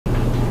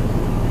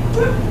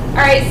All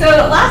right, so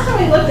last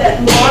time we looked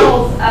at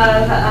models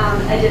of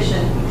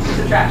addition and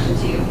subtraction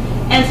to you.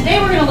 And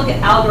today we're going to look at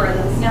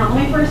algorithms. Now,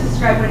 let me first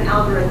describe what an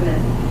algorithm is.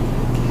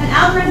 An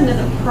algorithm is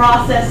a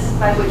process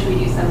by which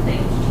we do something,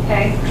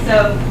 okay?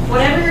 So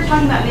whatever you're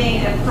talking about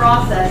being a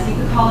process, you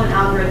could call it an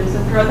algorithm. So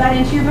throw that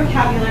into your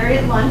vocabulary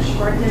at lunch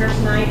or at dinner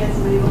tonight, and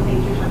somebody will think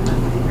you're talking about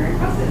something very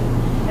impressive.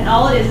 And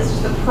all it is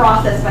just a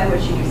process by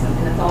which you do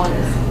something. That's all it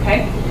is,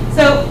 okay?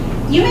 So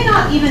you may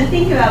not even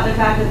think about the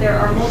fact that there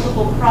are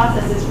multiple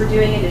processes for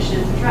doing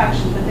addition and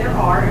subtraction, but there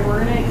are, and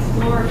we're going to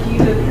explore a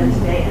few of them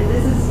today. And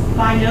this is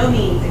by no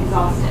means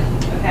exhaustive,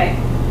 okay?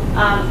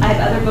 I have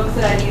other books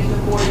that I've used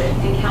before that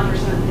encounter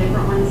some of the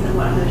different ones than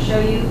what I'm going to show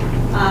you,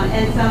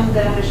 and some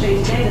that I'm going to show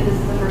you today that this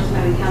is the first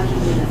time I've encountered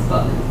them in this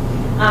book.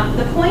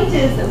 The point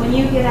is that when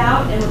you get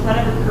out and with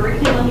whatever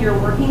curriculum you're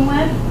working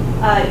with,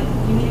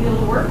 you need to be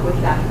able to work with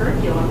that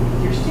curriculum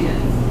with your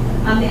students.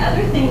 The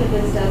other thing that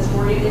this does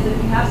for you is if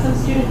you have some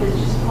student that's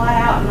just flat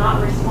out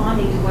not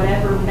responding to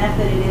whatever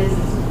method it is,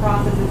 this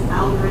process, this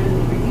algorithm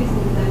that you're using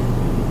with them,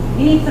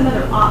 you need some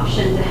other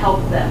option to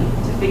help them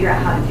to figure out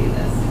how to do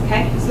this.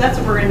 Okay, so that's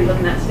what we're going to be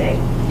looking at today.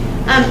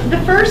 The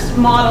first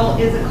model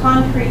is a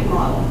concrete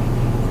model.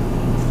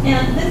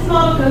 And this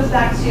model goes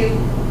back to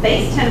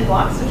base 10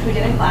 blocks, which we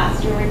did in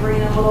class. Do you remember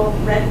bringing in little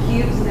red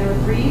cubes and there were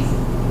threes?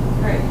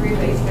 All right,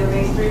 there were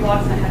base 3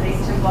 blocks and I had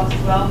base 10 blocks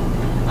as well.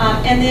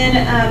 And then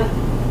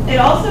it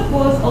also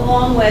goes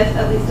along with,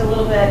 at least a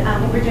little bit,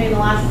 what we're doing in the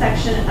last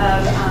section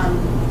of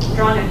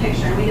drawing a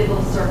picture. And we did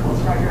little circles,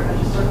 right? You're about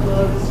to circle all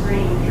over the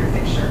screen and drew a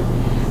picture.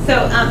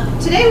 So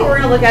today what we're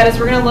going to look at is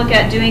we're going to look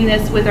at doing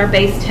this with our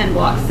base 10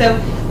 blocks. So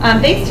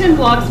base 10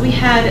 blocks, we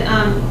had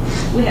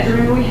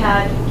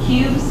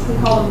cubes. We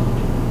call them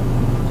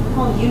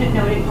unit.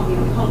 No, we didn't call them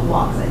unit. We call them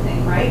blocks, I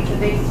think, right? The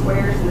big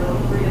squares and the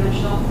little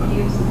three-dimensional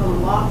cubes, we call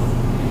them blocks.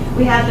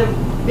 We had the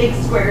big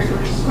squares,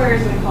 which are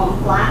squares, and we call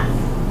them flats.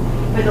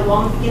 We had the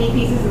long skinny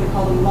pieces, and we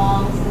call them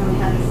longs. And then we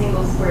had the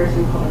single squares,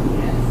 and we call them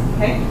units.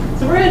 Okay.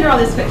 So we're going to draw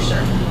this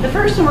picture. The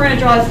first one we're going to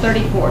draw is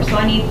 34. So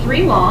I need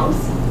 3 longs.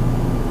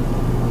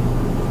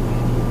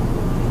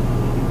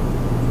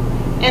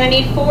 And I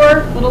need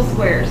 4 little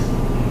squares.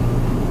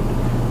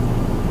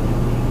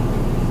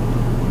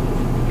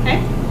 Okay?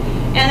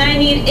 And then I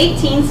need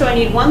 18, so I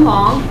need 1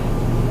 long.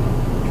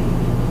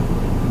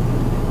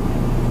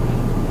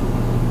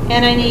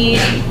 And I need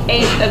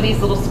 8 of these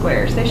little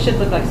squares. They should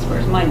look like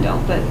squares. Mine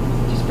don't, but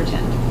just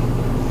pretend.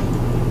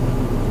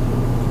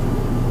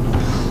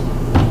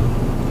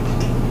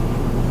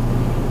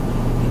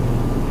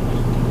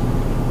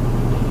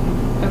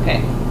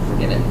 Okay,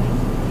 forget it.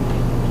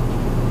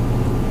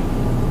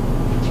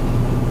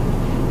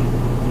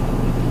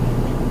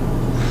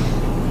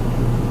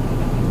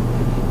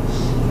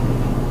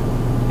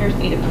 There's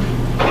 8 of them.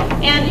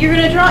 And you're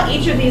going to draw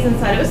each of these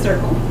inside of a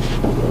circle.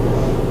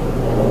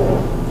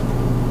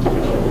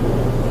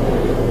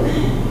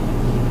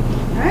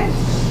 Alright.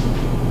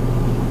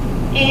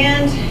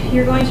 And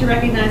you're going to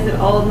recognize that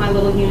all of my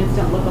little units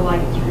don't look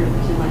alike, but you're going to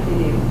pretend like they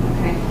do.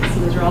 Okay? So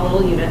those are all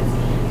little units.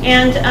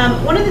 And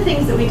one of the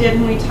things that we did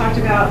when we talked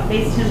about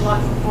base 10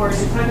 blocks before is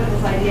we talked about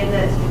this idea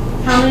that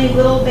how many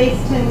little base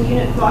 10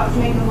 unit blocks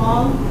make a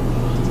long?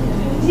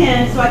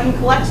 10. So I can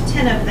collect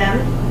 10 of them.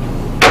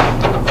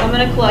 So I'm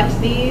going to collect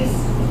these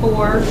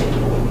 4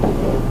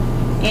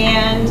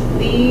 and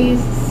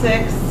these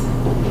 6,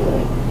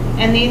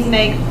 and these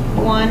make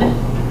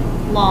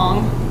 1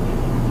 long.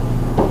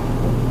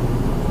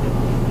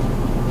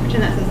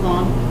 Pretend that says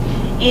long.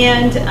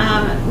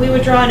 And we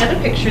would draw another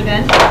picture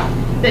then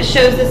that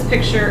shows this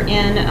picture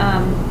in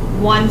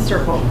 1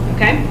 circle.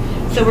 Okay?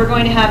 So we're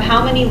going to have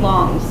how many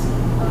longs?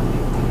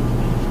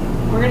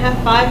 We're going to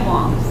have 5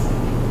 longs.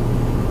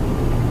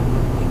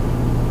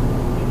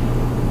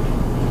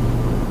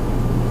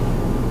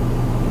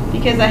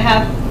 Because I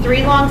have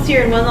 3 longs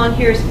here and 1 long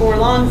here is 4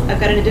 longs. I've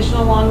got an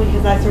additional long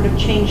because I sort of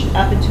changed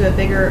up into a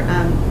bigger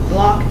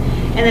block.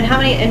 And then how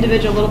many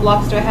individual little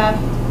blocks do I have?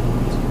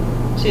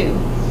 2.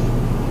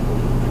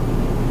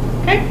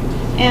 Okay?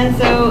 And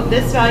so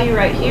this value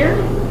right here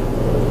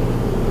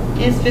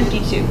is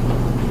 52.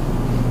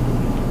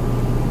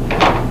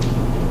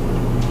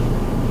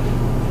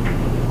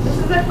 This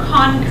is a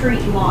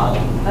concrete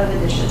model of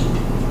addition.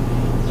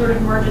 Sort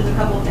of merges a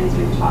couple of things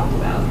we've talked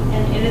about.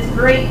 And it is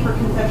great for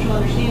conceptual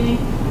understanding.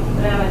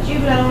 But I don't know about you,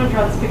 but I don't want to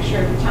draw this picture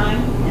every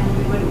time. And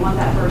we wouldn't want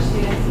that for our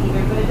students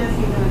either. But it does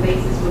give them a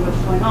basis for what's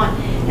going on.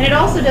 And it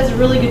also does a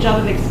really good job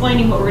of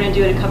explaining what we're going to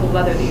do in a couple of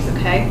other of these,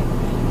 okay?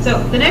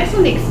 So the next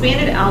one, the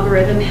expanded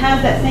algorithm,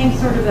 has that same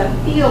sort of a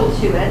feel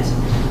to it,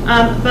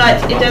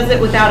 but it does it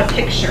without a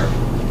picture,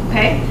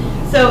 okay?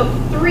 So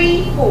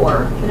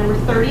 34, the number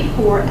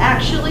 34,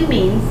 actually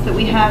means that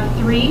we have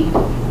 3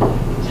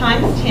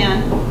 times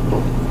 10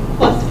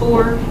 plus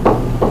 4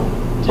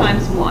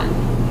 times 1,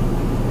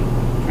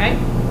 right?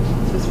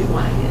 It's supposed to be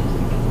 1 at the end.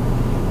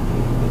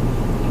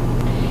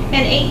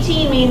 And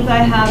 18 means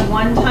I have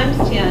 1 times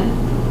 10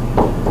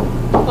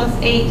 plus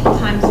 8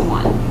 times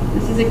 1.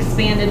 This is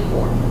expanded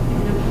form.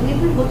 And I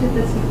believe we've looked at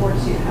this before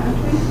too, haven't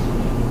we?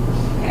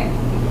 Okay.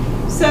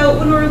 So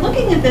when we're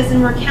looking at this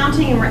and we're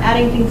counting and we're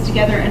adding things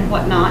together and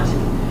whatnot,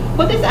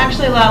 what this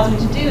actually allows me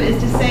to do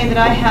is to say that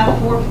I have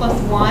 4 plus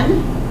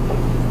 1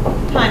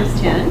 times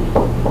 10,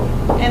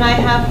 and I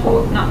have 3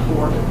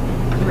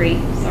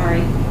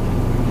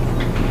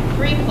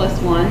 plus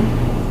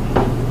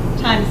 1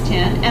 times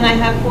 10, and I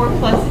have 4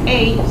 plus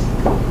 8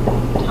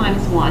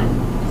 times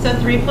 1. So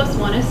 3 plus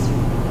 1 is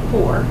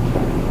 4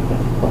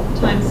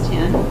 times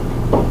 10.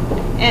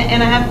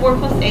 And I have 4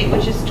 plus 8,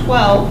 which is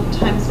 12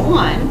 times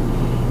 1.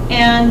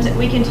 And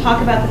we can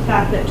talk about the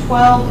fact that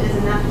 12 is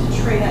enough to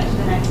trade up to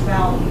the next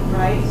value,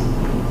 right?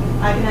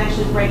 I can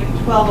actually break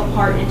 12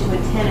 apart into a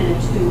 10 and a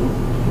 2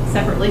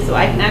 separately. So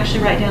I can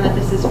actually write down that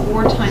this is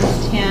 4 times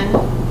 10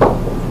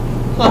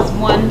 plus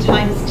 1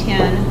 times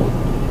 10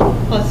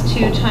 plus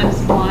 2 times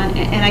 1.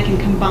 And I can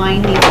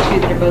combine these two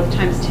that are both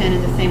times 10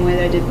 in the same way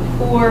that I did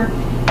before.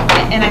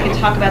 And I can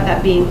talk about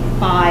that being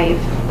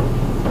 5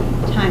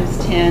 times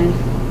 10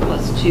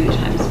 plus 2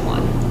 times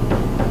 1,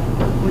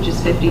 which is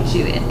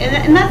 52.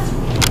 And that's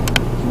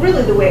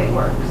really the way it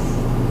works.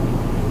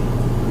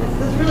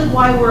 That's really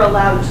why we're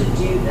allowed to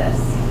do this.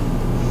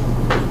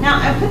 Now,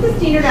 I put the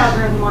standard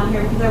algorithm on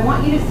here because I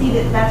want you to see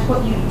that that's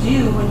what you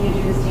do when you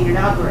do the standard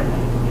algorithm.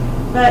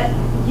 But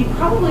you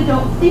probably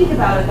don't think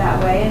about it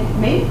that way,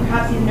 and maybe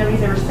perhaps even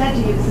nobody's ever said to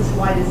you this is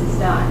why this is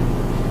done.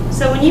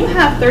 So when you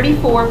have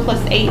 34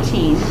 plus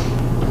 18,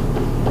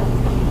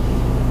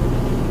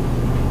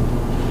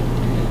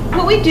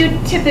 what we do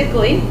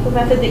typically, the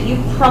method that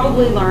you've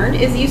probably learned,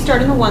 is you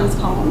start in the ones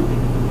column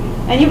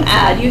and you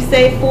add. You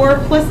say 4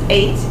 plus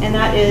 8, and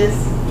that is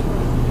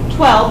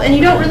 12. And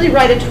you don't really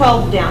write a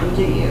 12 down,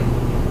 do you?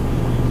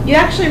 You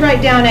actually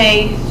write down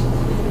a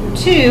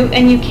 2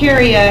 and you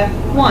carry a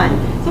 1.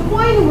 So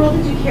why in the world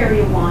did you carry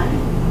a 1?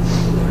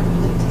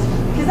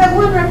 Because that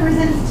 1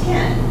 represents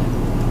 10.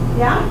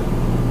 Yeah?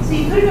 So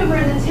you put it over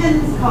in the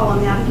tens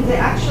column now because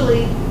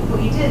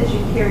what you did is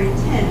you carried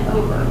 10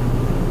 over.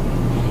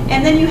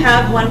 And then you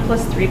have 1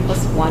 plus 3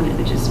 plus 1,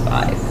 which is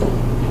 5.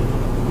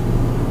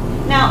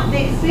 Now, the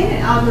expanded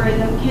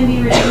algorithm can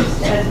be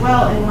reduced as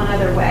well in one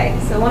other way.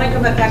 So I want to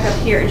go back up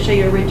here and show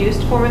you a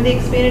reduced form of the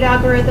expanded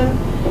algorithm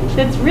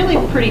that's really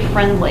pretty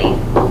friendly,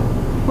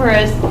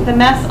 whereas the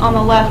mess on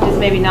the left is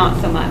maybe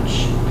not so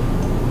much.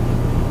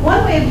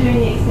 One way of doing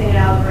the expanded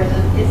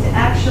algorithm is to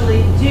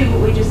actually do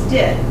what we just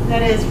did.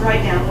 That is,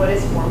 write down what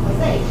is 4 plus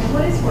 8. And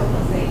what is 4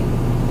 plus 8?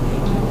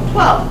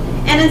 12.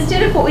 And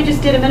instead of what we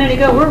just did a minute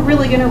ago, we're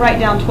really going to write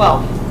down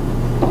 12.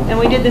 And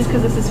we did this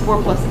because this is 4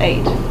 plus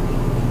 8.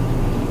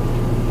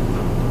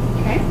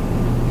 Okay?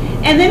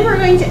 And then we're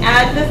going to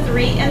add the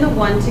 3 and the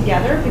 1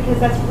 together because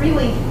that's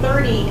really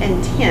 30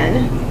 and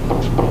 10.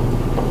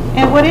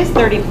 And what is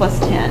 30 plus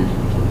 10?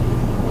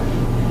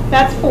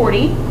 That's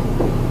 40.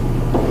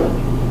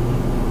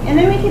 And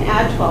then we can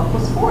add 12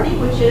 plus 40,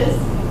 which is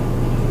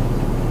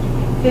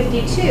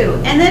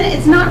 52. And then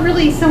it's not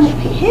really so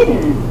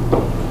hidden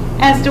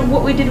as to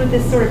what we did with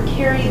this sort of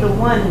carry the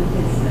 1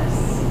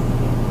 business.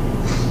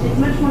 It's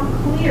much more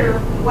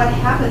clear what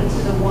happened to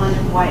the 1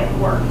 and why it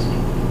worked.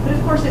 But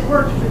of course it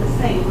worked for the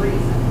same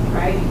reason,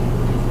 right?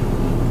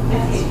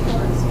 That's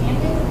for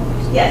expanded?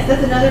 Yes,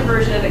 that's another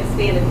version of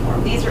expanded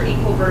form. These are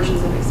equal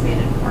versions of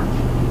expanded form.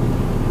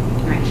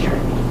 Right here.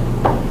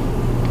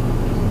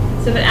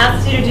 So if it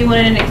asks you to do one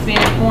in an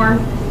expanded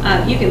form,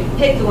 you can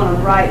pick the one on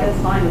the right. That's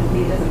fine with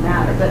me. It doesn't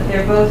matter. But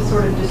they're both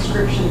sort of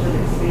descriptions of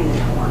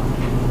expanded form.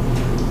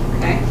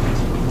 Okay?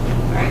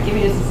 All right, give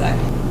me just a sec.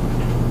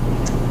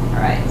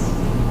 All right.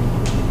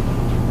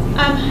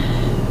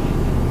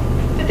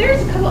 But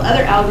there's a couple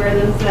other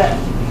algorithms that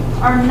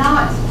are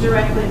not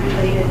directly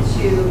related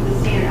to the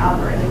standard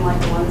algorithm like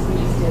the ones we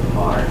just did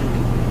far.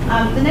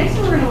 The next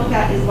one we're going to look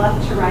at is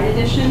left to right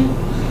addition.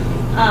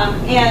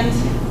 And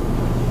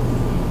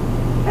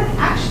that's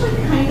actually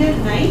kind of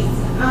nice.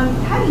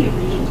 How do you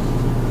read?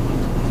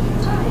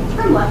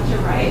 From left to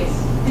right.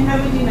 And how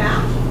do we do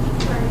math?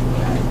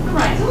 From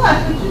right to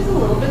left, which is a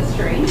little bit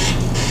strange,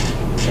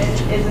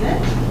 isn't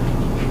it?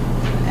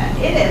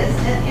 It is,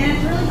 and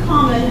it's really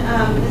common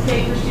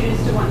mistake for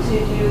students to want to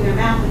do their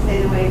math the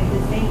same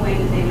way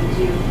that they would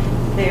do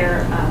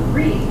their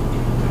reading.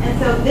 And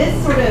so this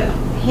sort of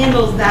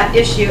handles that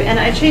issue, and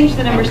I changed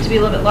the numbers to be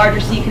a little bit larger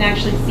so you can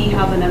actually see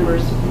how the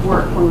numbers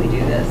work when we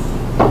do this.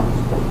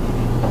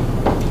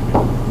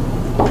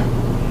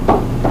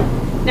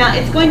 Now,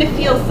 it's going to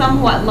feel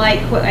somewhat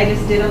like what I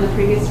just did on the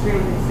previous screen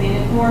with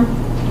expanded form,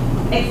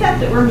 except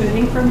that we're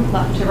moving from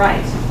left to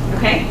right,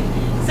 okay?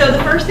 So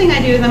the first thing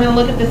I do is I'm going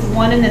to look at this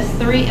 1 and this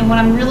 3, and what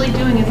I'm really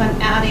doing is I'm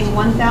adding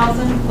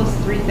 1,000 plus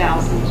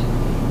 3,000.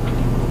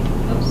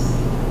 Oops.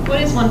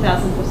 What is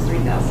 1,000 plus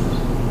 3,000?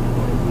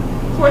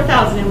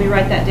 4,000, and we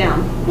write that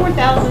down.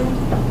 4,000.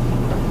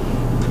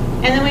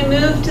 And then we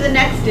move to the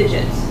next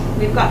digit.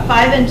 We've got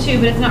 5 and 2,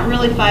 but it's not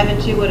really 5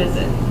 and 2. What is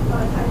it?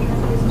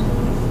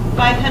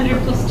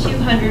 500 plus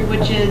 200,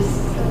 which is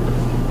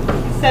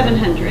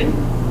 700.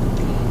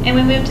 And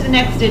we move to the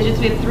next digits.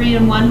 We have 3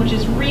 and 1, which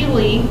is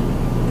really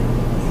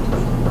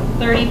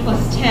 30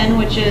 plus 10,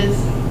 which is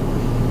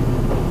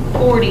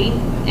 40.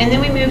 And then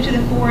we move to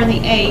the 4 and the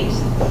 8,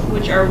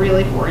 which are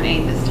really 4 and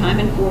 8 this time,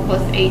 and 4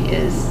 plus 8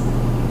 is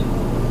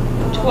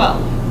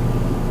 12.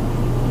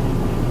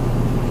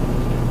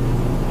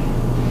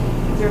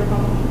 Is there a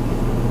problem?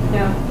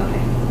 No?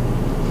 Okay.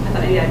 I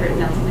thought maybe I'd written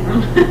down something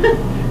wrong.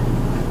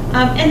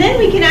 And then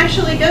we can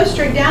actually go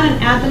straight down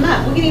and add them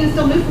up. We can even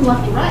still move from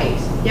left to right.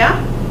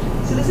 Yeah?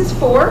 So this is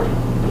 4.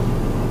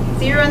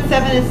 0 and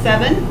 7 is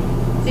 7.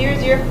 0,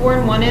 0, 4,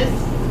 and 1 is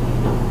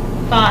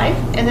 5.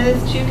 And then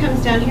this 2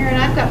 comes down here, and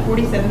I've got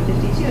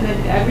 4752, and I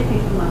did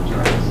everything from left to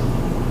right.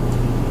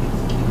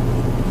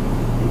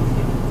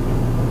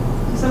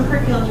 So some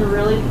curriculums are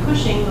really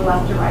pushing the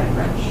left to right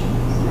approach.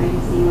 So now you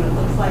can see what it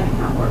looks like and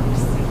how it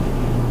works.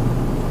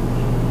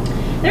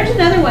 There's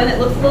another one that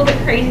looks a little bit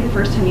crazy the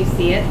first time you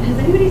see it. Has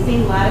anybody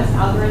seen lattice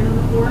algorithm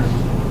before?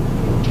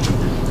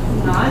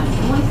 Nods.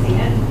 I've only seen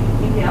it.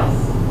 Anybody else?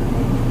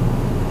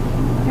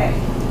 Okay.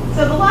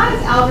 So the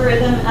lattice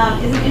algorithm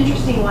is an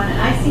interesting one, and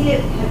I have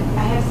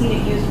seen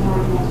it used more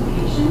with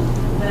multiplication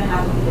than I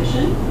have with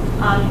addition.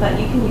 But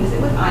you can use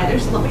it with either.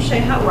 So let me show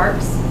you how it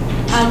works.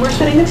 We're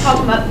setting the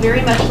problem up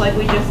very much like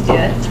we just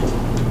did.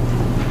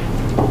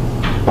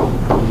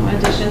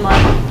 Addition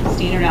like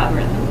standard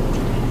algorithm.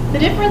 The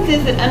difference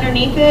is that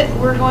underneath it,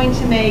 we're going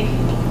to make,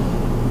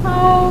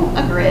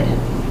 a grid.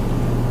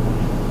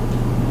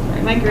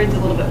 Sorry, my grid's a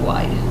little bit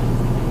wide.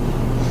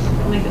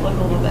 I'll make it look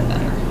a little bit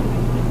better.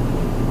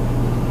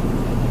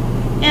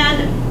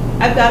 And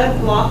I've got a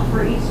block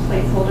for each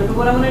placeholder, but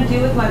what I'm going to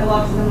do with my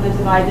blocks is I'm going to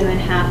divide them in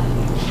half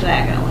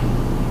diagonally.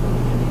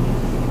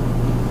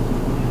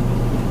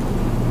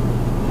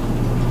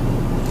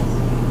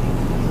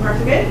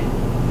 Marks are good?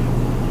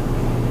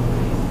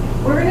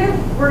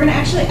 We're gonna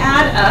actually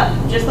add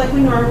up just like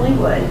we normally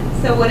would.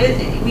 So what is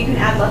it? We can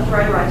add left to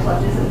right or right to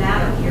left. It doesn't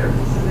matter here.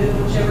 So move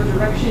whichever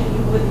direction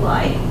you would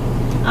like.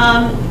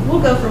 We'll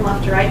go from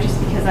left to right just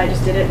because I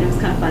just did it and it was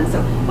kind of fun.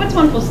 So what's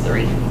 1 plus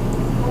 3?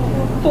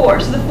 4.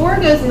 So the 4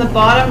 goes in the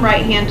bottom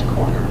right hand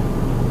corner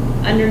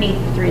underneath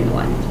the 3 and the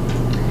 1.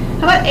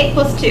 How about 8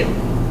 plus 2?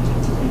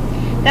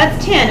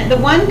 That's 10. The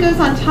 1 goes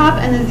on top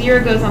and the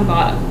 0 goes on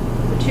bottom.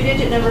 The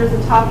 2-digit number is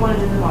the top one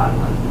and then the bottom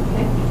one.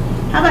 Okay.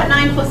 How about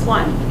 9 plus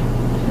 1?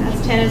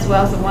 That's 10 as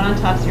well, so 1 on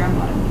top, 0 on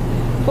bottom.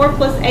 4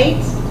 plus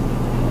 8,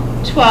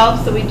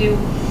 12, so we do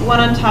 1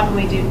 on top and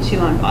we do 2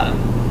 on bottom.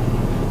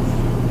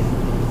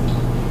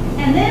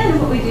 And then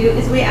what we do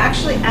is we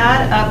actually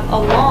add up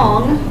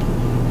along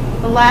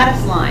the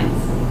lattice lines.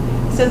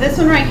 So this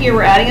one right here,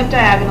 we're adding up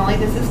diagonally.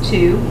 This is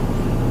 2.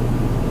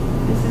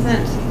 This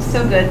isn't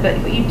so good, but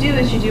what you do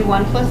is you do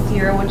 1 plus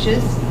 0, which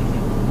is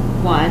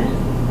 1.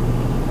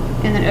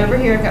 And then over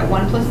here I've got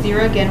 1 plus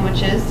 0 again,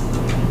 which is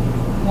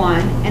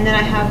 1, and then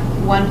I have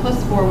 1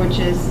 plus 4, which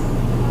is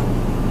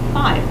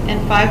 5,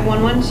 and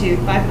 5112,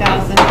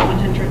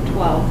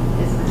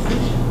 5,112 is my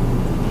solution.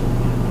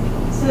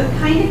 So it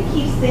kind of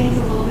keeps things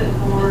a little bit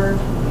more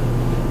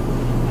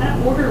kind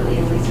of orderly,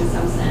 at least in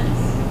some sense.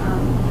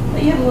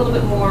 But you have a little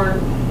bit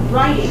more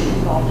writing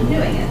involved in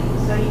doing it.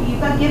 So you've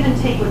got give and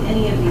take with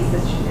any of these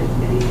different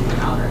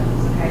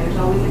algorithms. Okay, there's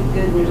always a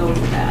good and there's always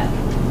a bad.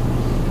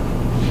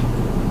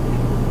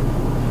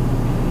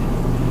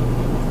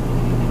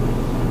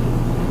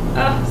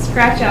 Oh,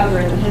 scratch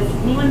algorithm. Has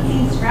anyone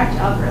seen scratch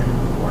algorithm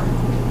before?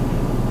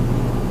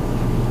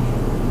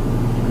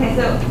 Okay,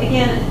 so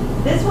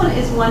again, this one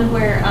is one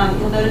where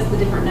you'll notice the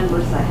different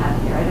numbers I have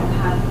here. I don't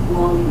have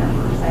long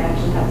numbers. I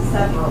actually have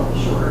several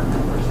shorter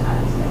numbers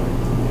added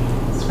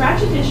together.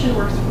 Scratch addition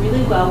works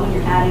really well when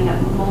you're adding up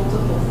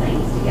multiple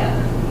things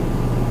together.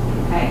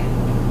 Okay,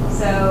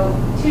 so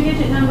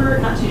two-digit number,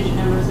 not two-digit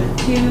numbers, but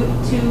two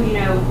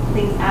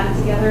things added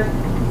together.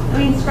 I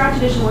mean, scratch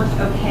addition works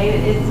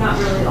okay. It's not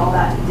really all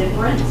that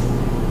different.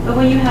 But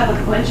when you have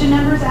a bunch of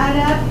numbers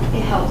added up,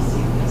 it helps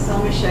you. So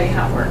let me show you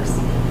how it works.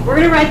 We're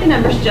going to write the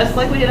numbers just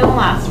like we did on the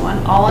last one,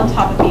 all on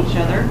top of each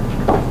other.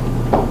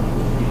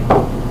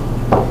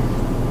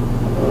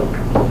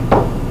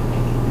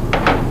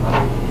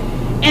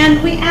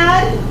 And we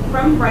add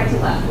from right to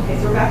left. Okay,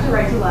 so we're back to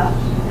right to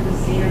left in the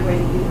standard way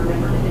that you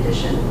remember in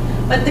addition.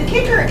 But the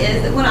kicker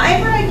is that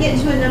whenever I get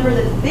to a number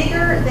that's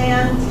bigger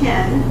than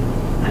 10,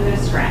 I'm going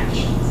to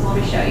scratch. So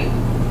let me show you.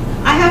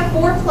 I have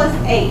 4 plus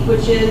 8,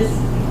 which is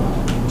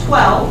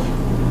 12.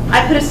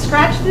 I put a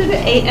scratch through the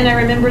 8, and I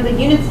remember the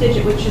units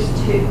digit, which is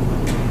 2.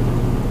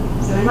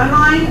 So in my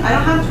mind, I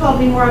don't have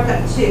 12 anymore, I've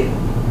got 2.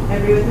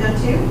 Agree with me on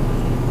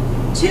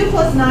 2? 2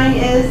 plus 9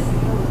 is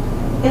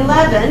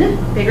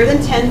 11, bigger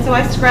than 10, so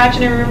I scratch,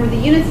 and I remember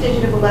the units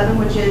digit of 11,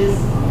 which is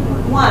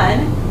 1.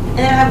 And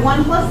then I have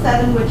 1 plus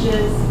 7, which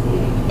is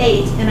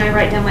 8, and I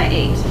write down my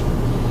 8.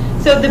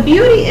 So the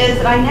beauty is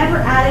that I never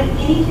added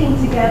anything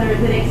together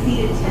that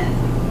exceeded 10.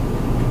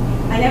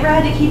 I never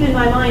had to keep in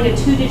my mind a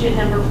 2-digit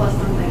number plus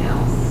something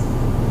else.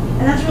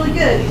 And that's really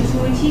good because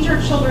when we teach our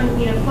children,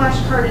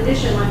 flashcard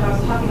addition like I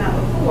was talking about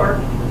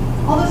before,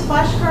 all those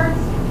flashcards,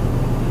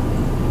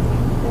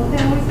 don't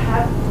they always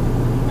have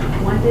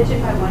 1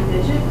 digit by 1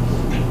 digit?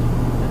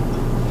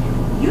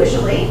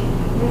 Usually,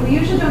 we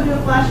usually don't do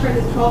a flashcard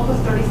that's 12 plus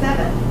 37.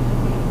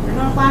 There's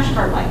no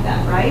flashcard like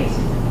that, right?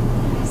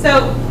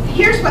 So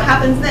here's what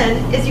happens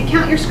then, is you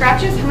count your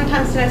scratches. How many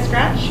times did I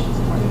scratch?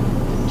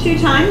 2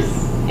 times.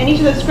 And each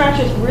of those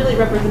scratches really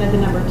represented the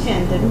number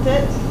 10, didn't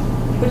it?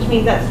 Which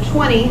means that's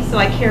 20, so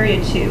I carry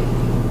a 2.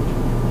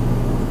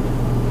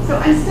 So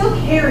I'm still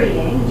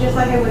carrying, just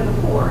like I would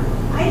before.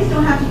 I just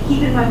don't have to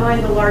keep in my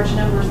mind the large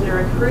numbers that are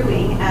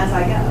accruing as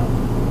I go.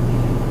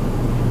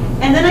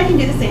 And then I can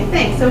do the same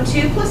thing. So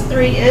 2 plus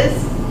 3 is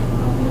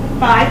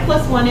 5,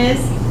 plus 1 is,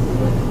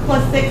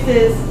 plus 6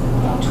 is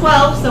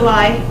 12, so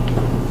I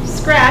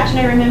scratch and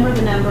I remember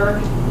the number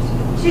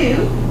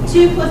 2.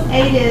 2 plus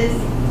 8 is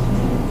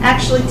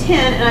actually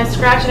 10, and I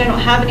scratch and I don't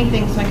have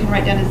anything, so I can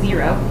write down a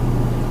 0.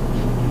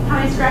 How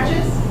many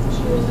scratches?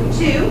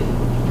 2.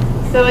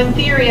 So in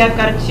theory, I've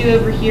got a 2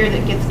 over here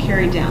that gets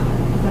carried down.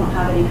 I don't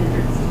have any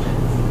hundreds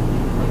digits.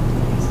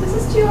 So this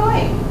is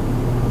 208.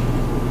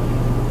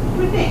 What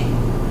do you think?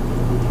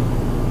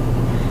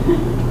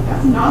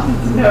 That's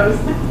nonsense nose.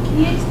 Can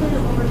you explain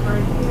it one more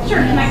time? Sure.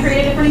 Can I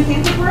create a different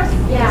example for us?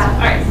 Yeah.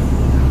 All right.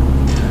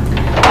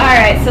 All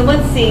right. So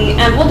let's see.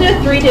 We'll do a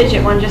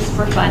 3-digit one just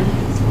for fun.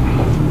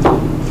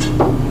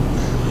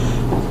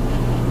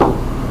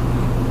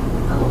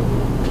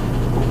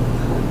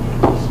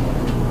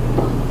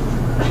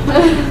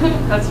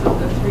 That's what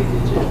the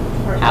 3-digit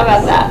part is. How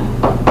about that?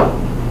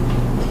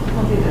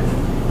 We'll do this.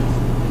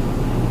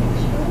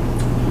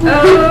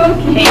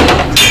 Okay.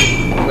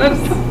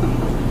 Whoops.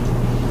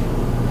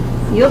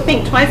 You'll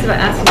think twice about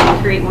asking me to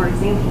create more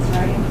examples,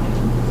 right?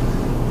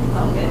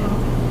 All good.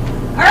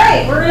 All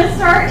right, we're going to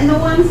start in the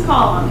ones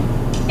column.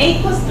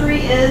 8 plus 3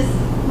 is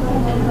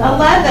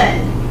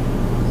 11.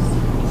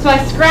 So I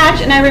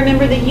scratch and I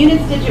remember the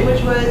units digit,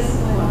 which was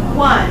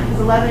 1, because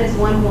 11 is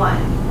 1, 1.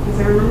 Because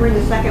I'm remembering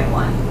the second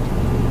one.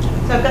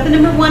 So I've got the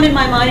number 1 in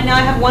my mind, and now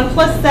I have 1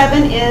 plus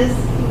 7 is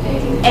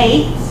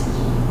 8.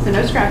 So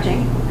no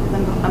scratching, because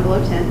I'm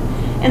below 10.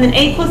 And then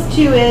 8 plus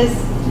 2 is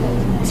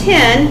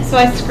 10. So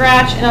I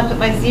scratch, and I'll put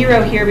my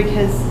 0 here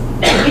because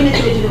the unit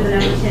digit of the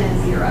number 10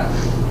 is 0.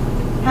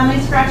 How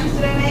many scratches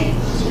did I make?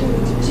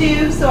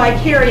 2. So I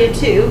carry a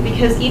 2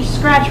 because each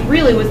scratch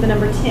really was the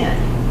number 10.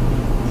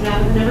 So now I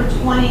have the number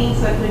 20,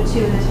 so I put a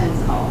 2 in the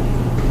tens column.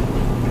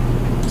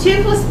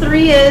 2 plus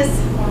 3 is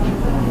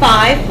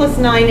 5, plus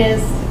 9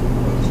 is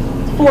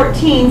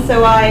 14,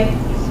 so I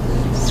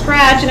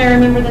scratch and I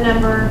remember the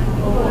number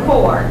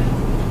 4.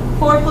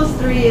 4 plus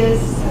 3 is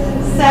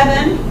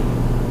 7,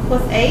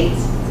 plus 8,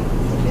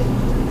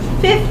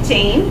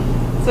 15.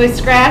 So I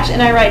scratch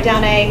and I write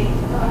down a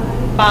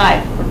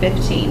 5 for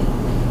 15.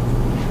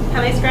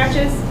 How many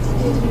scratches?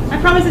 I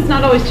promise it's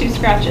not always 2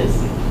 scratches.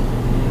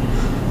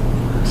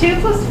 2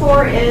 plus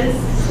 4 is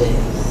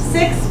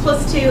 6,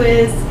 plus 2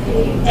 is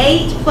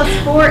 8, plus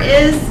 4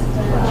 is,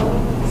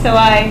 so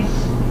I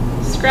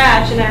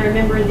scratch and I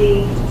remember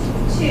the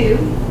 2.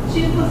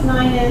 2 plus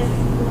 9 is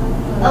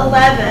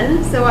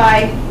 11, so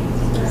I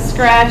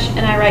scratch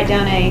and I write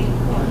down a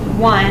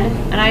 1,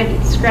 and I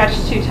scratch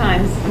 2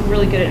 times. I'm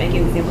really good at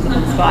making examples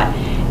on the spot.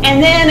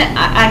 And then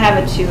I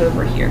have a 2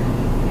 over here.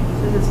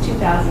 So this is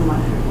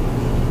 2,100.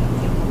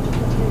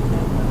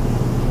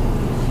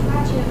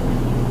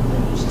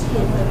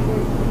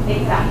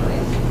 Exactly.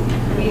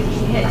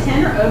 You hit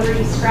 10 or over,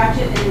 you scratch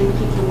it, and then you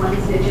keep the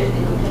 1's digit, and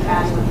you keep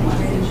adding with the 1's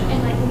digit. And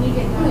like when you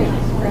get down to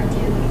scratch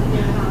it,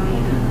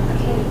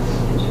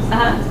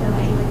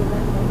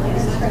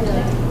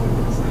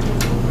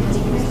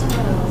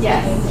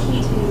 Yes.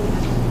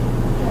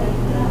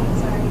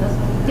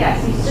 Yes,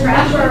 you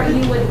scratch Remember,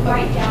 you would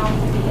write down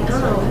the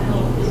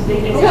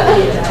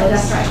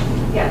That's right.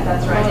 Yeah,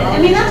 that's right. And,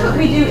 I mean, that's what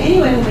we do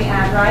anyway when we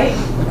add, right?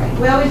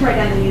 We always write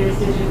down the units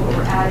digit, what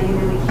we're adding, and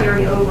then we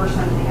carry over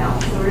something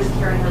else. So we're just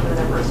carrying over the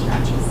number of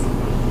scratches.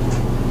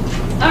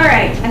 All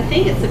right, I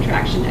think it's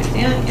subtraction next.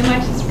 Am I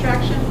to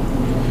subtraction?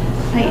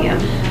 I am.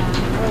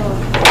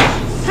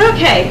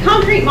 Okay,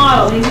 concrete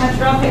model. You have to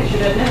draw a picture,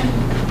 doesn't it?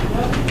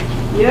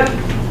 Yep.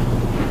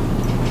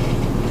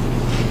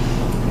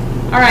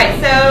 All right,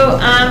 so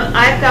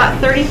I've got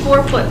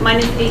 34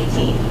 minus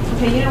 18.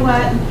 Okay, you know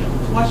what?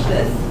 Watch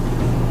this.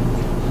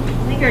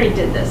 I think I already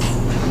did this.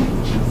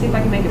 Let's see if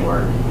I can make it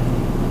work.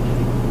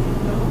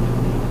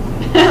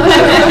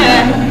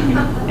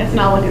 It's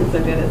not looking so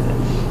good, is it?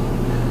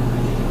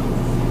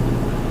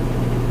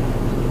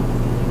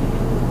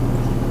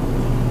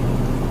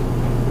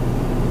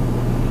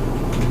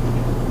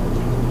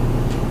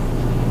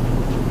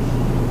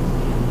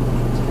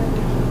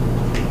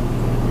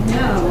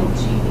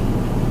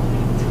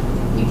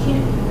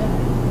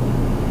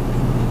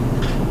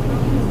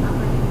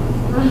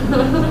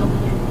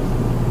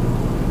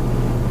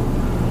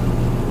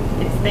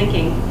 It's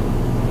thinking.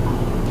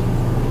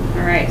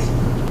 All right.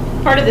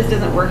 Part of this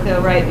doesn't work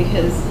though, right?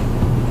 Because,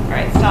 all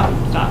right, stop.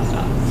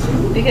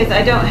 Because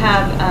I don't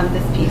have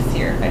this piece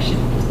here. I should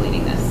be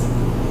deleting this.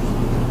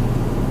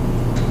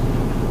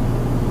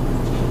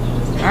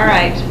 All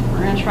right,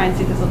 we're gonna try and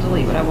see if this will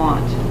delete what I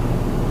want.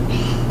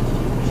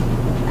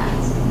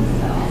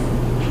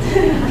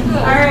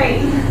 All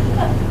right.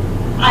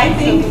 I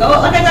think,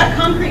 oh, look, I got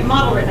concrete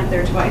model written up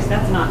there twice.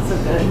 That's not so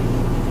good.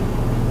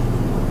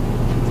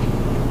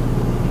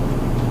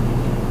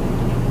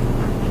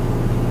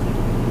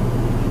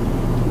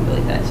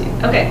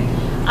 Okay,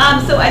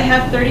 so I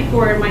have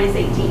 34 minus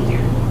 18 here.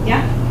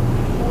 Yeah?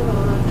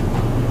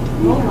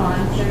 Hold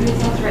on. So you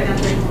have to write down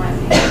 34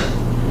 minus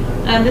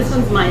 18. This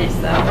one's minus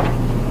though.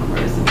 We're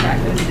going to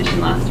subtract this addition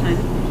last time.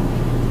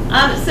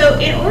 So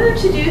in order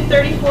to do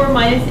 34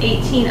 minus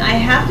 18, I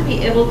have to be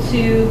able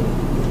to,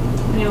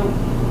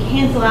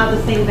 cancel out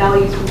the same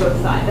values from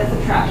both sides. That's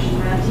subtraction,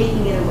 right? I'm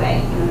taking it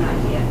away from an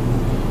idea.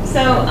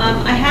 So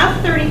I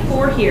have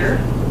 34 here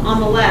on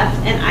the left,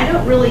 and I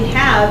don't really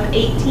have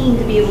 18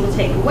 to be able to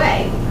take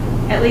away.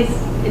 At least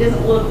it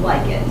doesn't look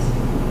like it.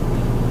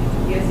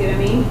 You guys see what I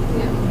mean?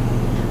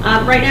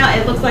 Yeah. Right now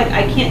it looks like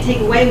I can't take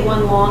away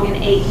 1 long and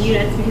 8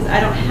 units because I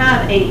don't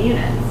have 8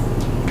 units.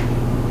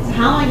 So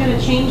how am I going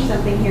to change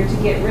something here to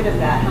get rid of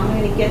that? How am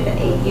I going to get the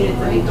 8 units?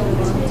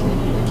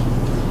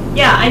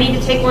 Yeah, I need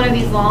to take one of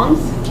these longs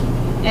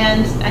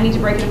and I need to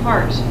break it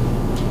apart.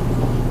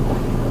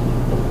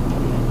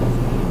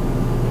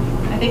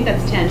 I think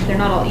that's 10. They're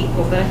not all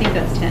equal, but I think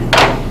that's 10.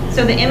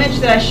 So the image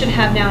that I should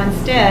have now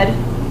instead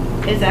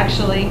is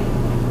actually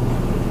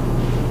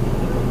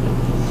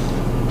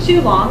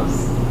 2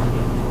 longs,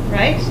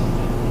 right?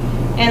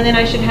 And then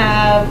I should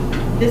have,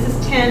 this is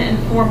 10 and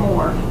 4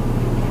 more.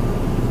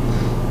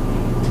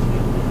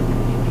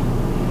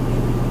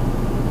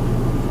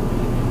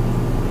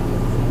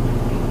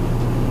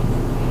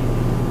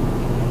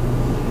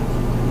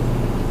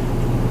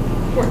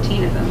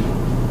 Of them.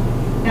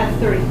 That's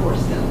 34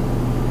 still.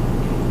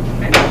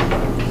 Right?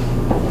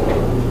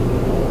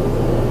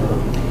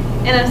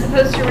 And I'm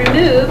supposed to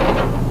remove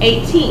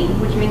 18,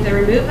 which means I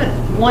remove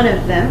one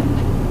of them.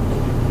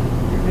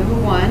 Remove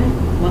a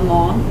 1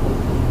 long.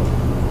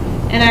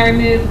 And I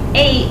remove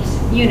 8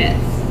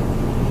 units.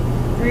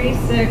 3,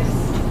 6,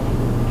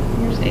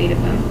 here's 8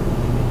 of them.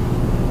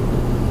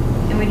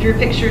 And we drew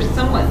pictures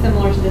somewhat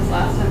similar to this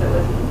last time, but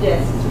with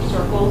discs or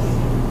circles.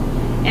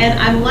 And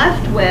I'm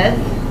left with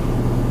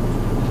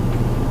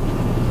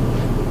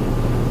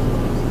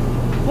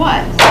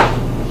what?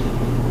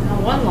 Now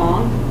 1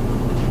 long.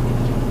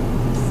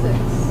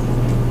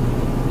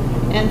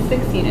 6. And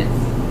 6 units.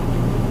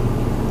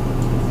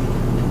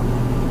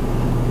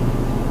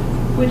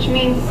 Which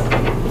means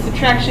the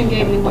subtraction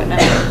gave me what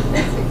number?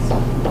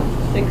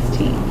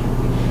 16.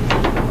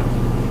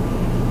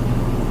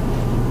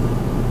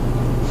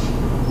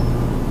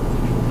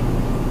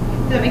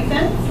 Does that make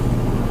sense?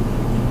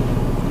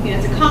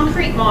 It's a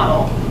concrete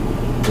model.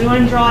 We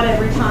want to draw it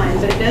every time,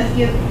 but it does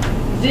give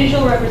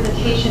visual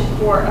representation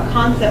for a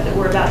concept that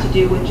we're about to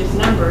do with just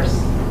numbers,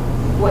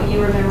 what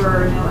you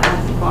remember or know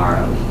as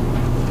borrowing.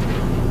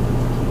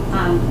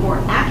 More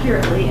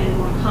accurately and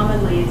more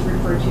commonly is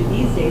referred to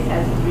these days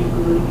as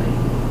regrouping.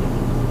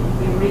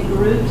 We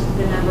regrouped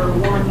the number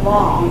 1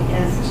 long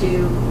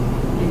into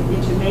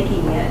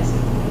making it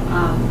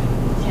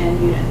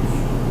 10 units.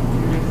 We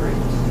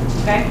regrouped.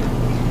 Okay?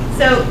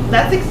 So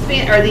that's the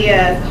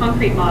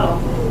concrete model.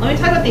 Let me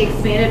talk about the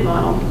expanded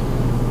model.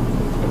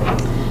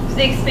 So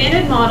the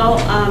expanded model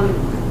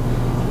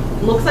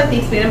looks like the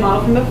expanded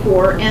model from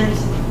before, and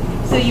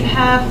so you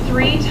have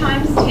 3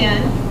 times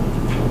 10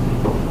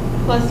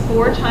 plus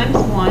 4 times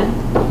 1,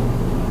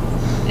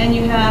 and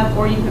you have,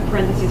 or you can put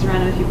parentheses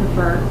around it if you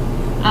prefer,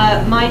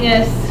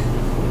 minus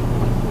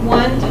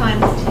 1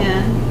 times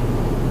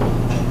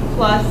 10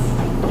 plus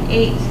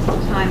 8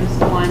 times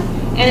 1,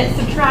 and it's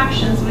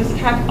subtraction, so we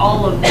subtract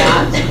all of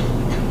that,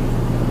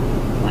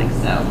 like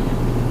so.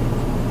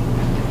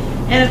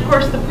 And of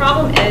course, the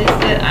problem is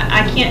that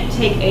I can't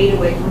take 8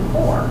 away from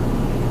 4,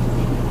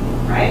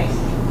 right?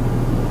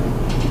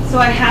 So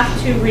I have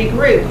to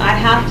regroup. I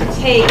have to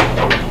take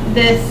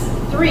this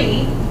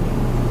 3,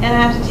 and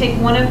I have to take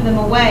one of them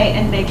away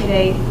and make it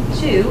a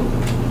 2,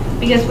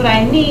 because what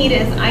I need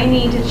is I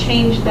need to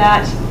change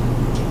that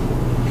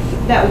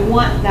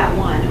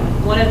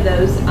one of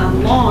those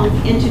longs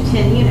into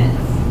 10 units.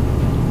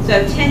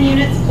 So 10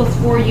 units plus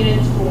 4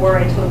 units for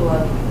a total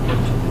of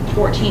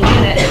 14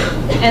 units,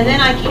 and then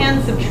I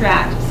can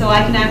subtract. So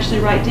I can actually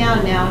write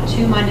down now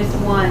 2 minus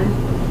 1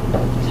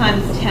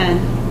 times 10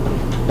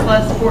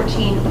 plus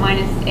 14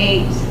 minus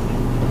 8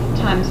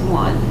 times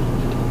 1.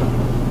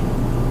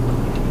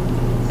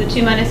 So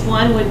 2 minus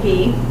 1 would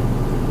be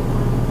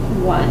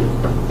 1.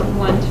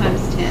 1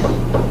 times 10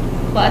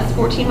 plus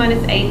 14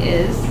 minus 8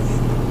 is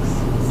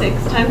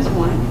 6 times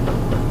 1,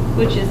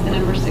 which is the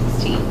number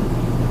 16.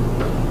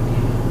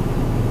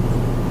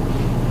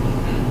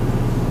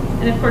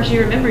 And of course, you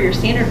remember your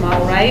standard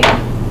model, right?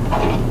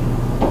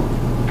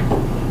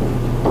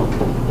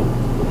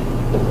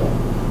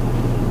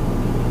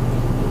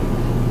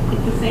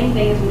 It's the same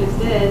thing as we just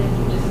did,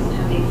 it just doesn't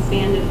have the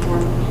expanded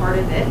form part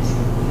of it.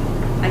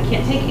 I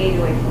can't take 8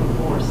 away from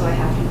 4, so I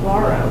have to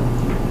borrow.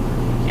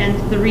 And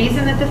the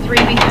reason that the 3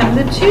 becomes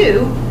a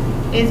 2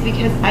 is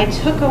because I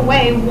took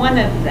away one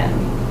of them.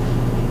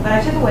 But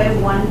I took away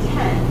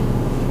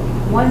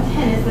 110.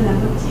 110 is the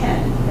number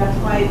 10. That's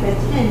why the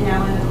 10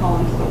 now in the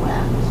column to the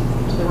left.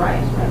 To the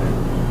right, rather.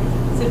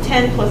 So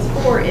 10 plus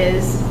 4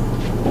 is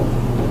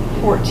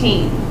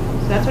 14.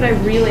 So that's what I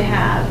really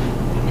have.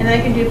 And then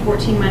I can do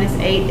 14 minus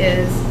 8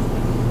 is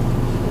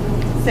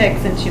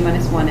 6, and 2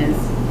 minus 1 is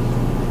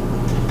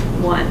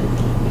 1.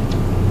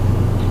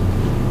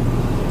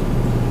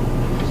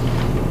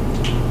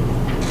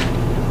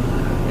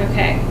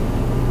 Okay,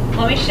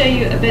 let me show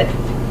you a bit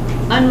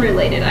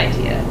unrelated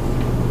idea.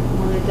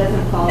 One that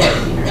doesn't follow a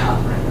standard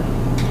algorithm.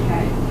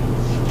 Okay.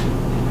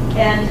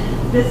 And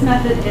this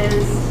method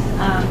is,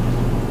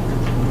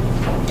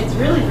 it's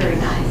really very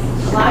nice.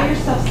 Allow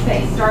yourself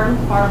space. Start on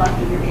the far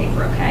left of your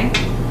paper, okay?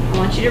 I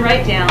want you to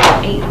write down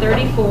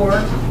 834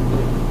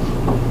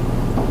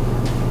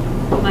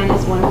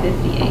 minus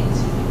 158.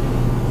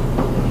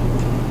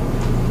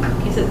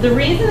 Okay, so the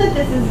reason that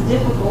this is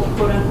difficult,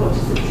 quote unquote, to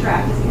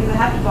subtract is because I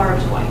have to borrow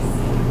twice.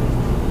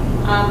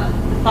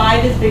 The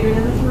 5 is bigger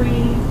than the 3,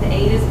 the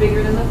 8 is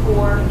bigger than the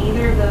 4.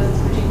 Neither of those is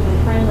particularly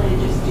friendly to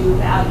just do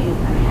without any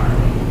kind of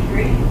borrowing.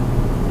 Agree?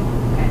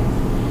 Okay.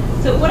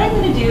 So what I'm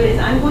going to do is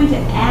I'm going to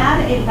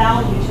add a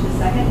value to the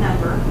second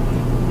number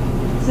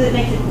so that it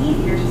makes it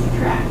easier to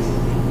subtract.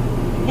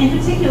 In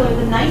particular,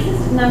 the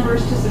nicest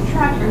numbers to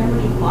subtract are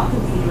numbers with lots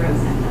of zeros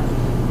in them,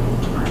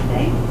 aren't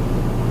they?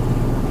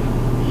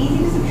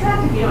 Easy to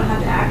subtract if you don't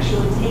have to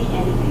actually take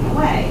anything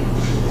away.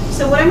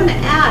 So what I'm going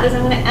to add is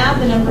I'm going to add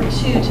the number 2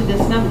 to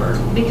this number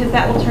because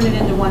that will turn it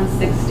into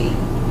 160.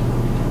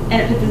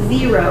 And it puts a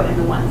 0 in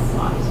the 1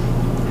 slot.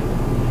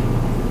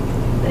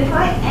 But if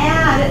I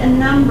add a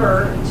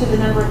number to the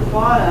number at the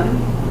bottom,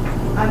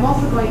 I'm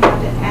also going to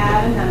have to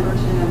add a number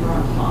to the number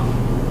on top.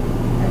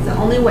 That's the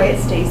only way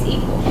it stays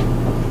equal.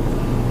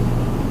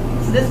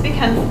 So this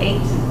becomes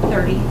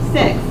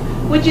 836,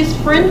 which is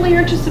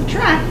friendlier to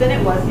subtract than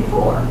it was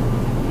before.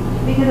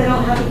 Because I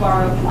don't have to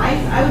borrow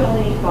twice, I would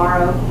only need to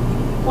borrow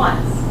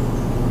once.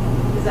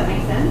 Does that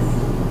make sense?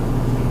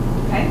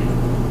 Okay.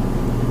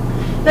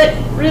 But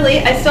really,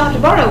 I still have to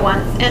borrow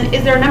once, and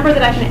is there a number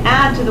that I can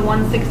add to the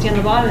 160 on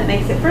the bottom that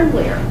makes it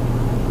friendlier?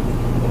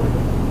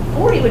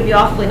 40 would be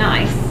awfully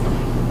nice.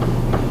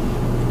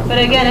 But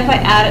again, if I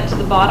add it to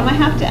the bottom, I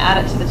have to add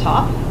it to the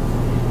top.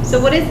 So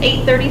what is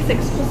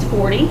 836 plus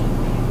 40?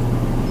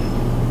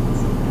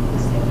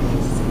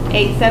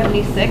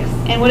 876.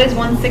 And what is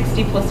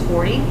 160 plus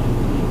 40?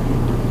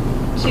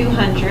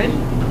 200.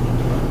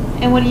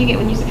 And what do you get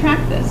when you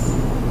subtract this?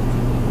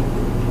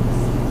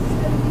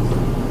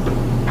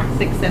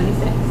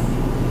 676.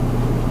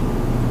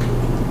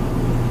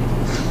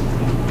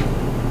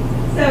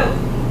 So,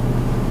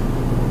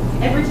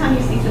 every time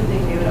you see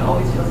something new, it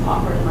always feels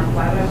awkward and like,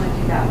 why would I want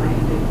to do that when I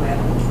can do it the way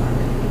I've always learned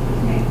it?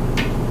 Okay?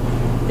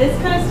 This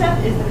kind of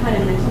stuff is the kind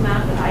of mental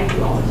math that I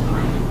do all the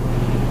time.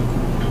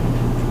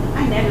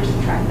 I never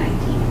subtract 19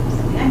 from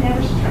something. I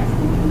never subtract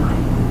something from 9.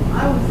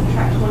 I always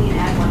subtract 20 and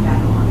add 1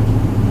 back on.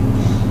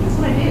 That's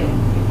what I do.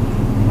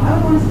 Why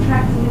would I want to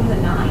subtract something with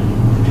a 9?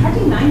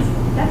 Subtracting 9's,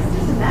 that's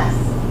just a mess.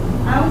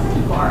 I always have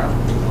to borrow.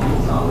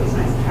 Almost always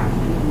when I subtract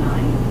something with a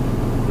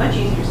 9. Much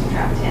easier to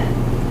subtract 10.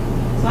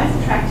 So I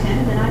subtract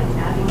 10 and then I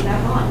add 1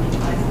 back on.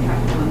 I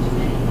subtract 1 too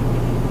many.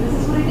 This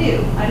is what I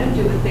do. I don't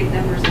do it with big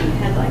numbers in the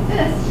head like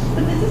this,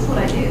 but this is what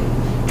I do.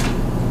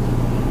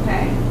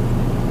 Okay?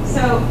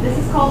 So this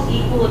is called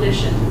equal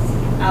additions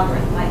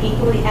algorithm. I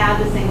equally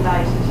add the same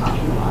value to the top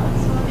and the bottom.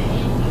 So at the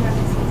end, you have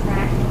to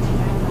subtract and you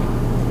add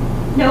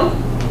on. No,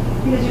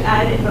 because you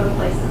added it in both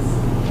places.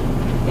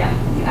 Yeah,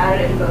 you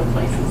added it in both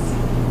places.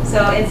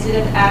 So instead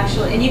of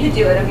actually, and you could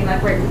do it, I mean,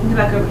 like, right, we can go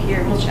back over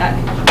here and we'll check,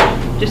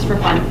 just for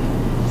fun.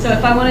 So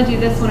if I want to do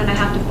this one and I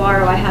have to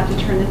borrow, I have to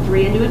turn the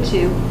 3 into a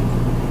 2,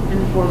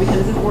 and the 4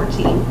 becomes a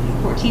 14.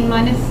 14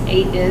 minus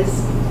 8 is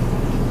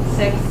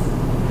 6.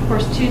 Of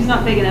course, 2 is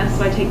not big enough,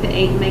 so I take the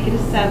 8 and make it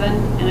a 7,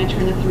 and I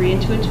turn the 3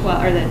 into a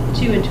 12, or the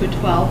 2 into a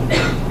 12.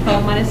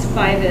 12 minus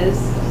 5 is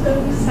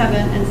 7,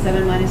 and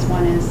 7 minus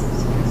 1 is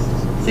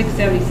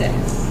 676.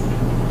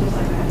 Just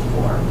like I had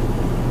before.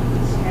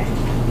 Okay.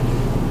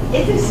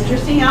 It's an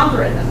interesting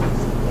algorithm.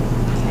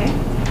 Okay.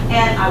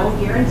 And I will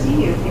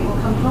guarantee you it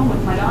will come home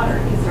with my daughter,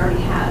 because it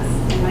already has.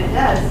 And when it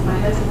does, my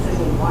husband says,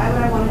 well, why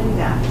would I want to do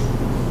that?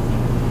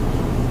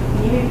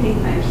 And you may be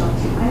thinking about yourself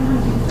too, I don't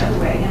want to do this the other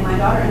way. And my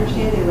daughter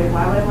understands the other way,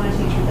 why would I want to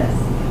teach her this?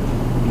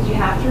 Because you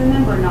have to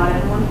remember, not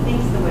everyone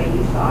thinks the way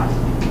you thought.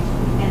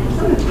 And for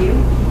some of you,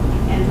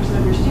 and for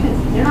some of your students,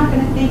 they're not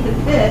going to think that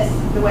this,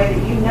 the way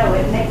that you know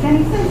it, makes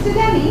any sense to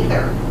them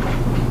either.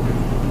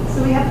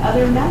 So we have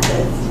other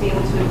methods to be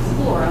able to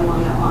explore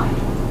along that line.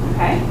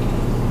 Okay?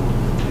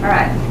 All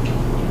right.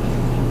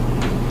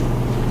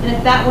 And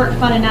if that weren't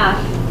fun enough,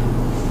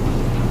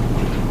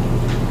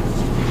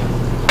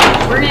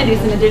 we're going to do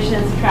some addition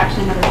and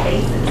subtraction in other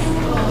bases.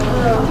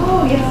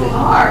 Oh, yes, we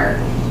are.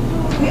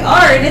 We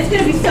are, and it's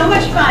going to be so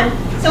much fun.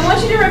 So I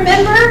want you to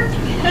remember,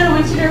 I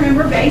want you to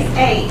remember base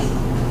 8.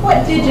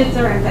 What digits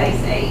are in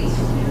base 8?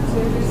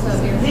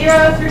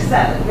 0 through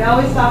 7. We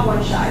always stop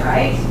one shy,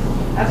 right?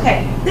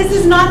 Okay. This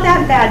is not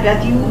that bad,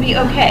 Beth. You will be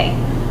okay.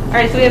 All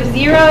right, so we have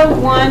 0,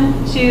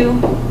 1,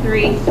 2,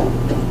 3,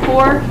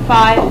 4,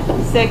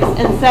 5, 6,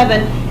 and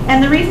 7.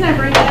 And the reason I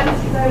bring that up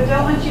is because I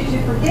don't want you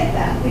to forget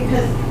that.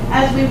 Because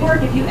as we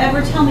work, if you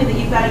ever tell me that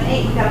you've got an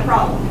 8, we've got a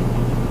problem.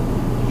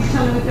 If you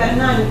tell me we've got a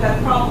 9, we've got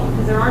a problem.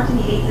 Because there aren't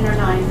any 8s and or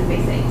 9s in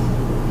base 8.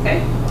 Okay?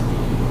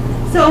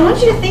 So I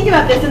want you to think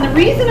about this, and the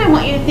reason I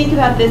want you to think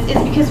about this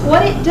is because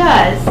what it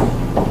does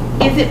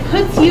is it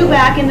puts you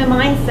back in the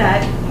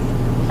mindset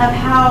of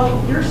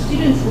how your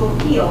students will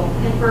feel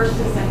in first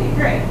and second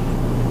grade.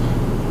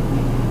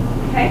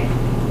 Okay?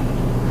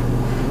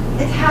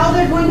 It's how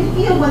they're going to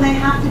feel when they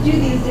have to do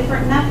these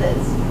different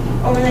methods,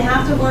 or when they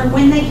have to learn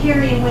when they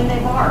carry and when they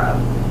borrow,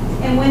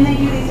 and when they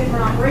do these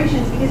different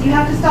operations, because you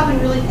have to stop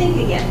and really think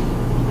again,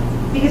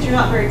 because you're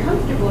not very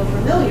comfortable or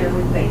familiar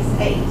with base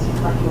 8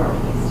 like you are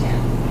with base 10.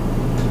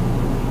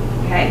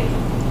 Okay?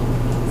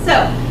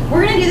 So,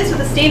 we're going to do this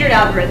with a standard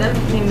algorithm.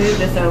 Let me move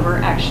this over,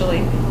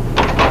 actually.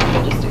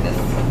 We'll just do this.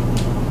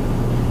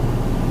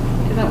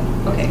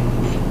 Okay.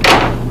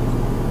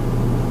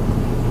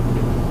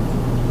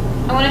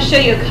 I want to show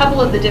you a couple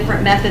of the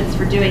different methods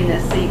for doing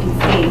this so you can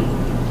see.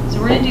 So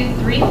we're going to do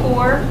 3,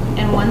 4,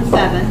 and 1,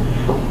 7.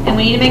 And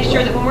we need to make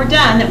sure that when we're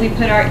done that we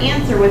put our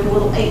answer with a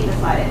little 8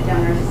 beside it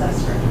down there as a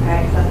subscript,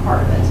 okay? Because that's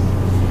part of it.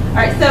 All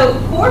right, so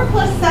 4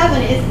 plus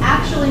 7 is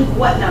actually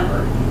what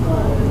number?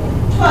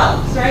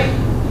 12, right?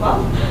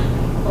 12?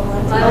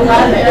 11.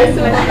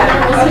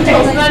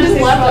 I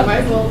just left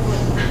it.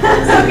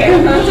 Okay.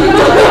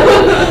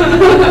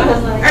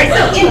 All right,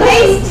 so in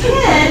base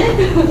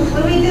 10,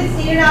 when we did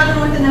standard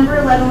algebra with the number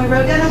 11, we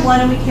wrote down a 1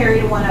 and we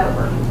carried a 1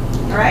 over.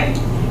 All right?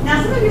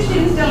 Now, some of your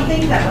students don't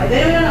think that way. They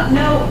don't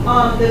know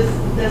those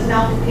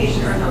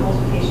multiplication or not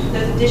multiplication,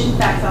 those addition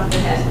facts off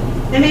their head.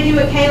 They may do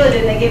what Kayla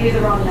did and they give you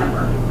the wrong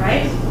number,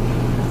 right?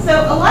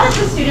 So a lot of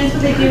the students,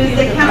 what they do is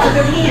they count with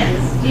their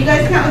hands. Do you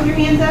guys count with your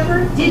hands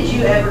ever? Did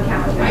you ever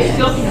count with your hands? I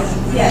still can.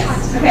 Yes.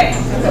 Okay.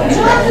 So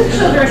lots of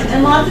children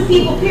and lots of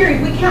people,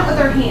 period, we count with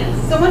our hands.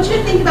 So I want you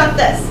to think about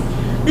this.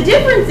 The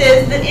difference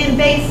is that in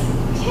base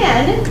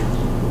 10,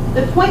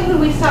 the point when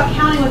we stop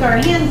counting with our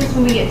hands is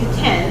when we get to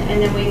 10,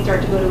 and then we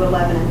start to go to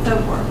 11 and so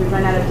forth. We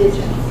run out of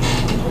digits.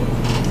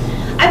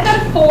 I've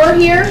got a 4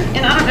 here,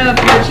 and I don't know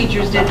if your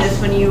teachers did this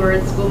when you were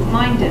in school.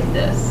 Mine did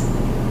this.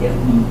 Yep.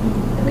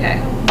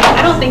 Okay.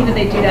 I don't think that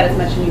they do that as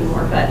much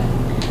anymore, but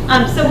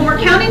so when we're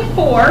counting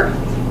 4,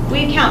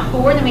 we count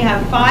 4, then we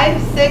have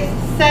 5, 6,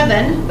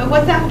 7. But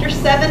what's after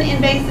 7 in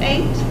base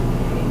 8?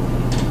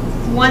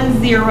 1,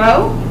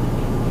 0,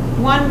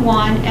 1,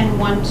 1, and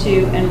 1,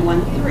 2, and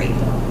 1, 3.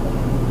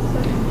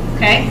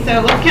 Okay,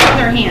 so let's count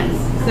with our hands.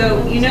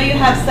 So you know you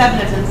have 7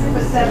 of them, so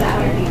put 7 up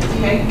on your hands,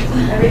 okay?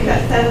 Everybody's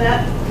got 7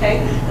 up,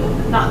 okay?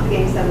 Not the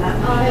game 7 up.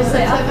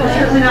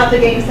 Certainly not the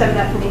game 7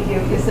 up for me too.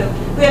 Okay, so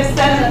we have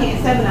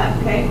 7 up,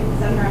 okay?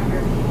 7 right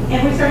here. And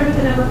we started with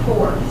the number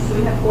 4. So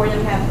we have 4, then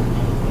we have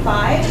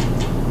 5,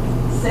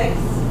 6,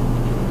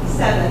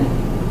 7.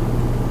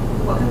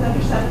 What comes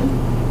after 7?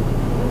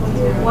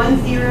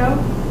 1, 0,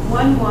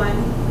 1, 1,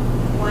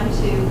 1,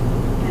 2,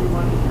 and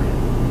 1,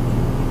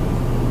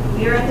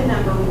 3. We are at the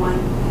number 1,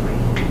 3.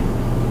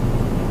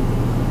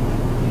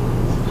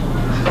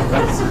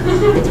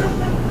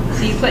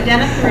 So you put down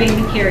a 3 and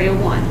you carry a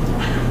 1.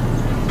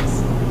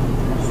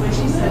 When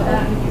she said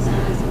that, because I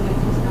was like,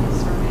 who's going to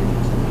start in?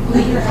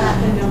 You're at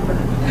the number.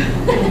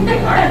 We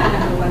are at the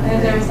number 1.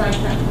 And there was like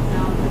that.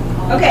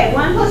 Okay,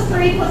 1 plus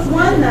 3 plus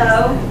 1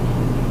 though,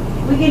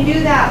 we can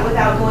do that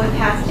without going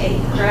past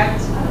 8,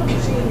 correct? I'm going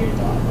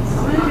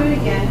to do it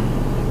again.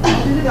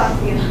 I'll do the dots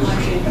again if you want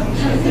to do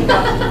it.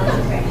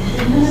 Okay.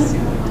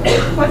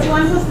 What's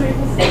 1 plus 3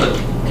 plus 8?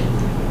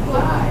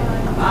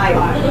 5.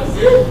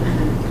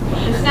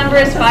 This number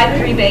is 5,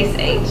 3, base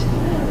 8.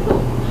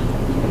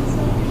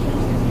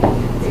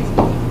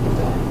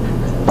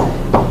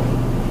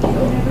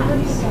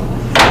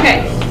 Okay,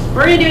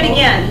 we're going to do it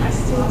again.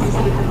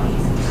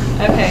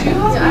 Okay.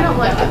 Yeah, I don't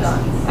like the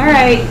dots. All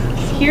right,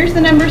 here's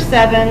the number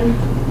 7.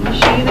 Let me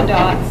show you the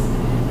dots.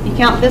 You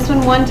count this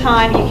one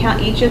time. You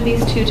count each of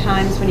these 2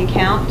 times when you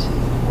count.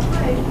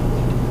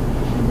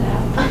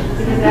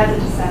 Because it adds it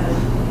to 7.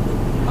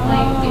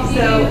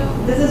 So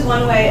this is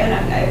one way, and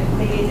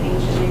maybe it's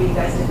ancient. Maybe you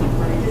guys didn't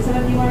learn it. Did some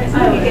of you learn it?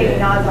 Some of you gave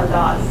nods on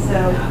dots.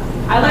 So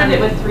I learned it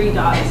with 3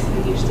 dots. I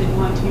each did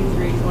 1, 2,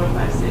 3, 4,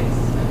 5,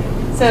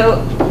 6.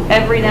 So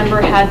every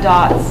number had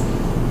dots.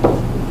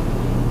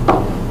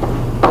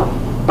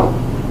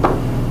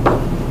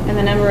 And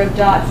the number of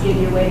dots give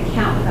you a way to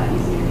count without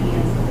using your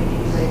hands, but they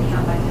give you a way to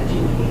count by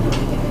touching the paper.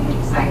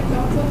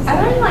 I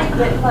learned like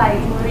that, like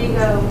where you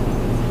go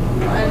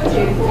 1,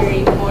 2,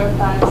 3, 4,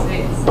 5,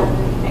 6,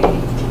 7, 8,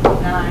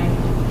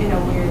 9 in a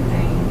weird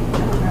thing. I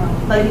don't know.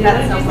 Like you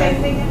That's got some way.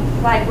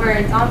 like where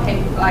it's on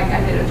paper, like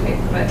I did a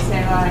paper, but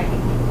say like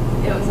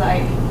it was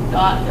like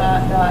dot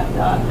dot dot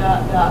dot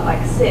dot dot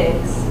like 6,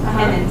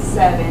 and then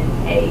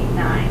 7, 8,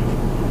 9.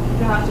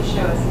 You'll have to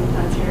show us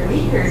sometimes here.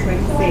 Weird. So we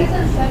can see.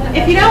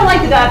 If you don't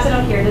like the dots, I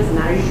don't care. It doesn't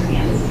matter. Use your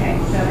hands. Okay.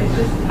 So it's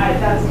just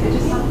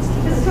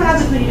this is what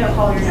happens when you don't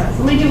follow your notes.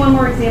 Let me do one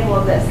more example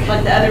of this,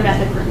 like the other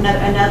method for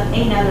another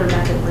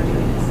method for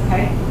doing this.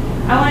 Okay.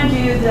 I want to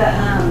do the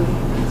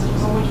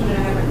which one did I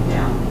have written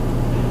down?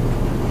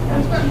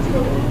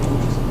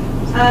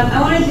 I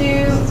want to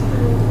do.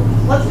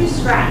 Let's do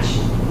scratch.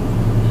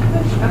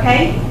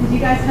 Okay. Because you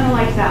guys kind of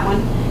liked that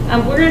one.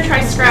 We're going to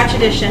try scratch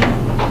addition.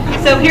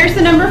 So here's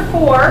the number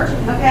 4.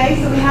 Okay,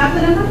 so we have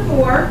the number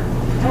 4.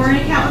 And we're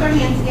gonna count with our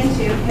hands again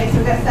too. Okay, so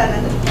we've got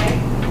 7, okay?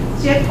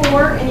 So you have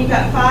 4, and you've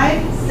got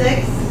 5,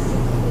 6,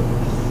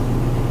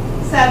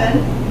 7,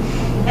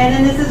 and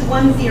then this is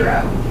 1,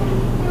 0,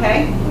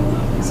 okay?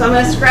 So I'm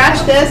gonna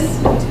scratch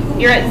this.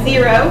 You're at 0.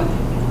 You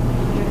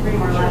have 3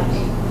 more left.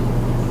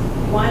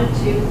 1, 2,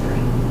 3.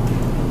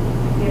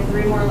 You have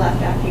 3 more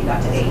left after you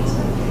got to 8.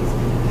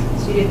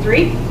 So you did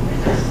 3.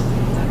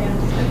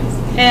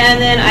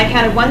 And then I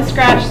counted 1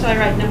 scratch, so I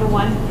write number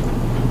 1.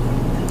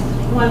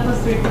 1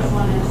 plus 3 plus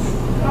 1 is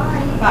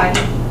 5.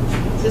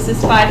 So this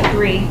is 5,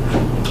 3.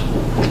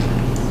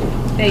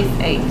 Base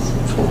 8.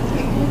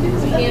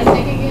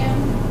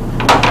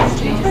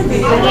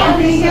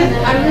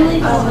 I really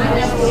don't.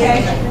 Okay.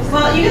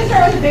 Well, you can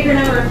start with a bigger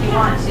number if you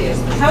want to.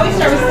 How about we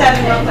start with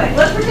 7 real quick?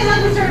 Let's pretend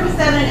like we started with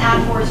 7 and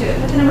add 4 to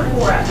it. Put the number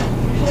 4 up.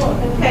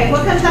 Okay,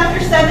 what comes after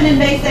 7 in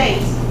base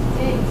 8?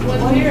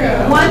 1,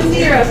 0. 1,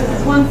 0. So this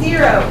is 1,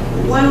 0.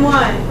 1,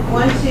 1.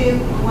 1, 2,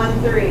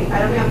 1, 3. I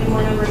don't have any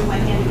more numbers in my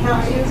hand to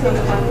count to, so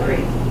it's 1,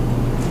 3.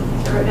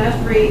 So I wrote down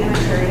a 3 and I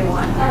carried a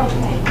 1.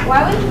 Okay.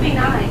 Why wouldn't it be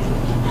 9?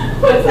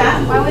 What's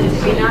that? Why wouldn't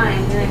it be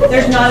 9?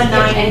 There's not a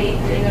 9.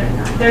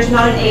 8. There's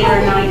not an 8 or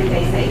a 9 in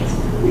base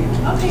 8.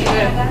 Okay,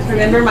 yeah, that's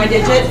Remember my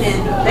digits?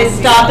 They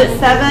stop at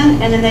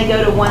 7 and then they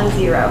go to 1,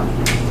 0.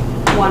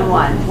 1,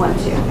 1, 1,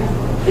 2.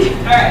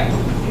 Alright.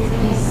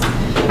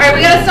 Alright,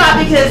 we gotta stop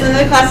because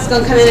another class is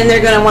gonna come in and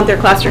they're gonna want their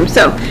classroom.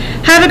 So,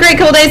 have a great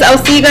couple days.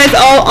 I'll see you guys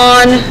all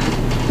on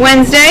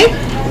Wednesday.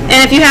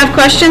 And if you have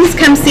questions,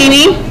 come see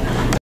me.